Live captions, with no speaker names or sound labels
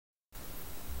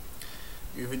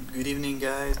Good evening,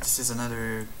 guys. This is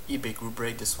another eBay group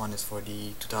break. This one is for the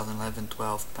 2011-12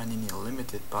 Panini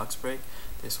Limited box break.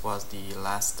 This was the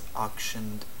last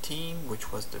auctioned team,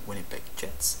 which was the Winnipeg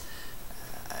Jets.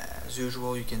 As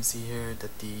usual, you can see here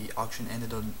that the auction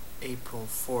ended on April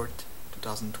 4th,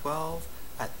 2012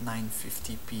 at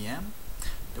 9:50 p.m.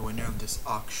 The winner of this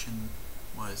auction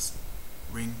was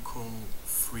Wrinkle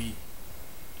Free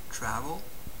Travel,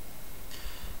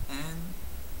 and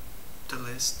the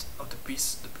list of the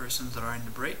persons that are in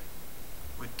the break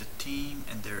with the team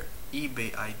and their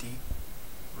eBay ID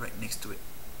right next to it.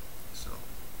 So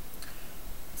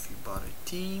if you bought a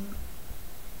team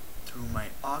through my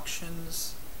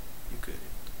auctions, you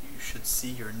should see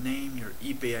your name, your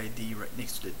eBay ID right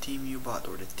next to the team you bought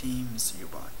or the teams you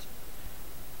bought.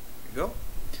 There you go.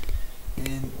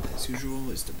 And as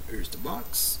usual, here's the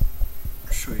box.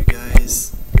 I'll show you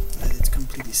guys that it's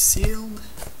completely sealed.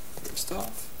 First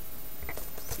off,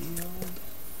 sealed.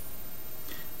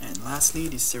 And lastly,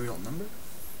 the serial number,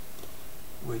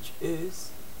 which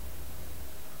is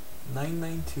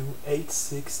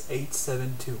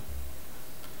 992-86872.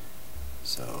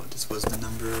 So this was the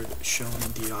number shown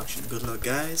in the auction. Good luck,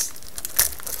 guys.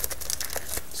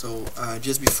 So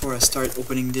just before I start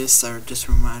opening this, I just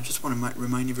want to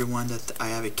remind everyone that I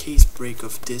have a case break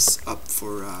of this up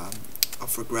for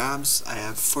grabs. I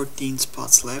have 14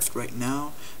 spots left right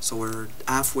now, so we're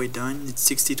halfway done. It's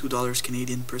 $62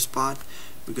 Canadian per spot.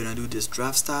 We're gonna do this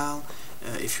draft style.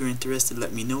 If you're interested,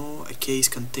 let me know. A case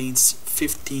contains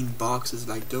 15 boxes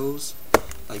like this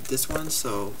one.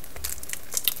 So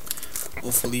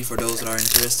hopefully, for those that are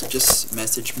interested, just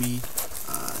message me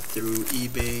through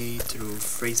eBay, through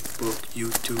Facebook,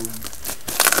 YouTube,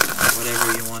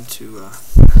 whatever you want to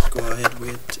go ahead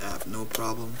with. I have no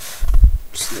problem.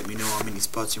 Just let me know how many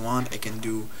spots you want. I can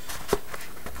do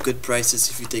good prices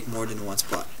if you take more than one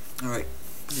spot. Alright,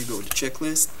 here you go with the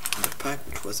checklist and the pack,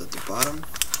 which was at the bottom.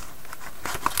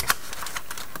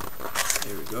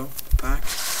 There we go, the pack.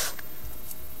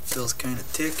 Feels kind of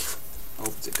thick. I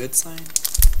hope it's a good sign.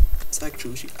 It's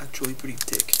actually pretty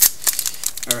thick.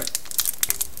 Alright.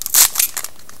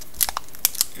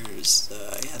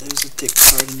 There's a thick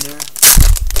card in there.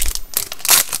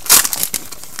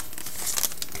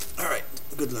 Alright,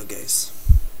 good luck, guys.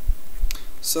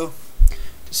 So,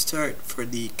 to start, for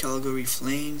the Calgary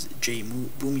Flames, J.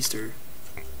 Boomister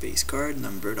base card,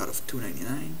 numbered out of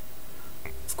 299.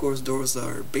 Of course, those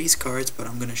are base cards, but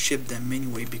I'm gonna ship them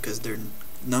anyway because they're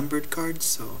numbered cards.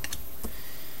 So,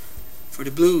 for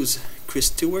the Blues, Chris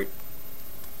Stewart,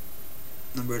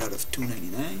 numbered out of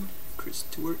 299. Chris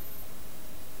Stewart.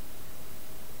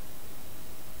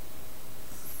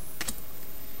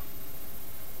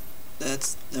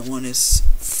 That one is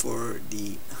for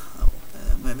the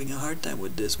I'm having a hard time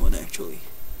with this one actually.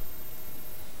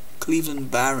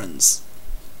 Cleveland Barons,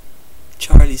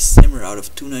 Charlie Simmer out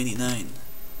of 299.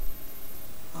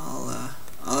 I'll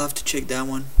have to check that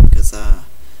one because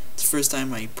it's the first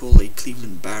time I pull a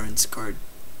Cleveland Barons card.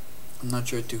 I'm not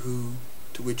sure to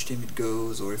which team it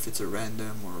goes or if it's a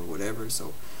random or whatever.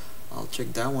 So I'll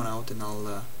check that one out and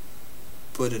I'll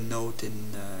put a note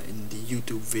in the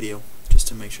YouTube video just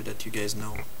to make sure that you guys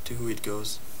know to who it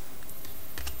goes.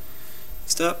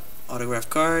 Next up, autograph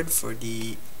card for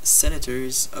the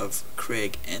Senators of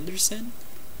Craig Anderson.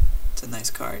 It's a nice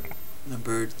card,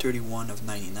 numbered 31 of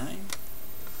 99.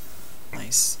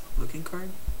 Nice looking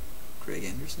card, Craig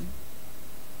Anderson,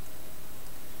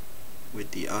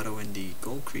 with the auto and the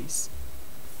gold crease.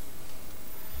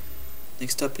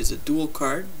 Next up is a dual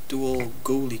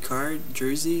goalie card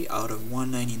jersey out of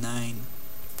 199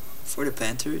 for the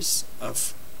Panthers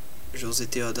of José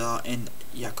Theodore and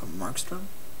Jakob Markstrom.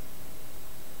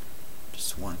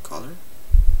 Just one color.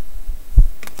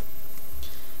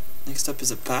 Next up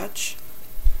is a patch.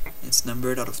 It's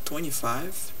numbered out of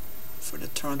 25 for the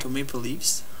Toronto Maple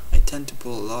Leafs. I tend to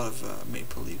pull a lot of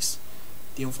Maple Leafs.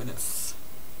 Dion Phaneuf.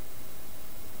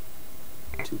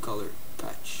 Two color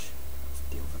patch of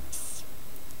Dion Phaneuf.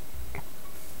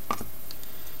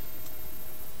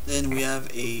 Then we have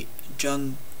a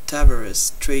John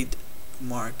Tavares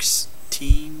trademarks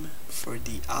team for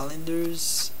the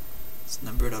Islanders. It's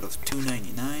numbered out of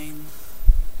 299.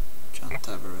 John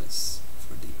Tavares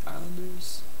for the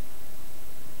Islanders.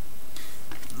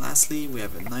 And lastly, we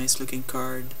have a nice looking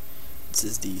card. This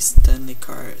is the Stanley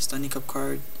Cup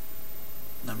card,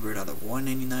 numbered out of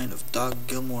 199 of Doug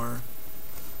Gilmour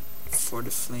for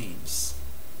the Flames.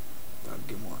 Doug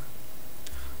Gilmour.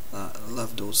 I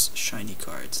love those shiny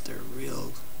cards. They're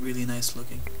really nice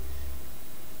looking.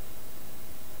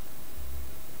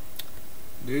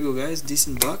 there you go, guys.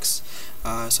 Decent box.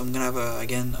 So I'm gonna have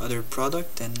again other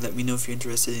product, and let me know if you're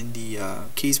interested in the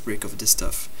case break of this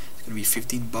stuff. It's gonna be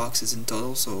 15 boxes in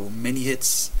total, so many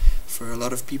hits for a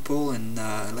lot of people. And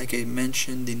like I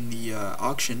mentioned in the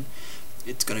auction,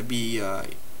 it's gonna be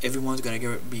everyone's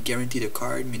gonna be guaranteed a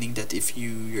card, meaning that if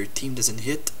your team doesn't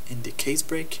hit in the case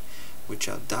break, which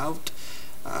I doubt,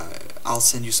 I'll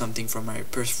send you something from my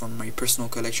personal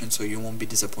collection, so you won't be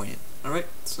disappointed. Alright,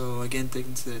 so again,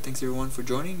 thanks everyone for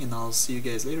joining, and I'll see you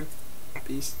guys later.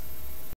 Peace.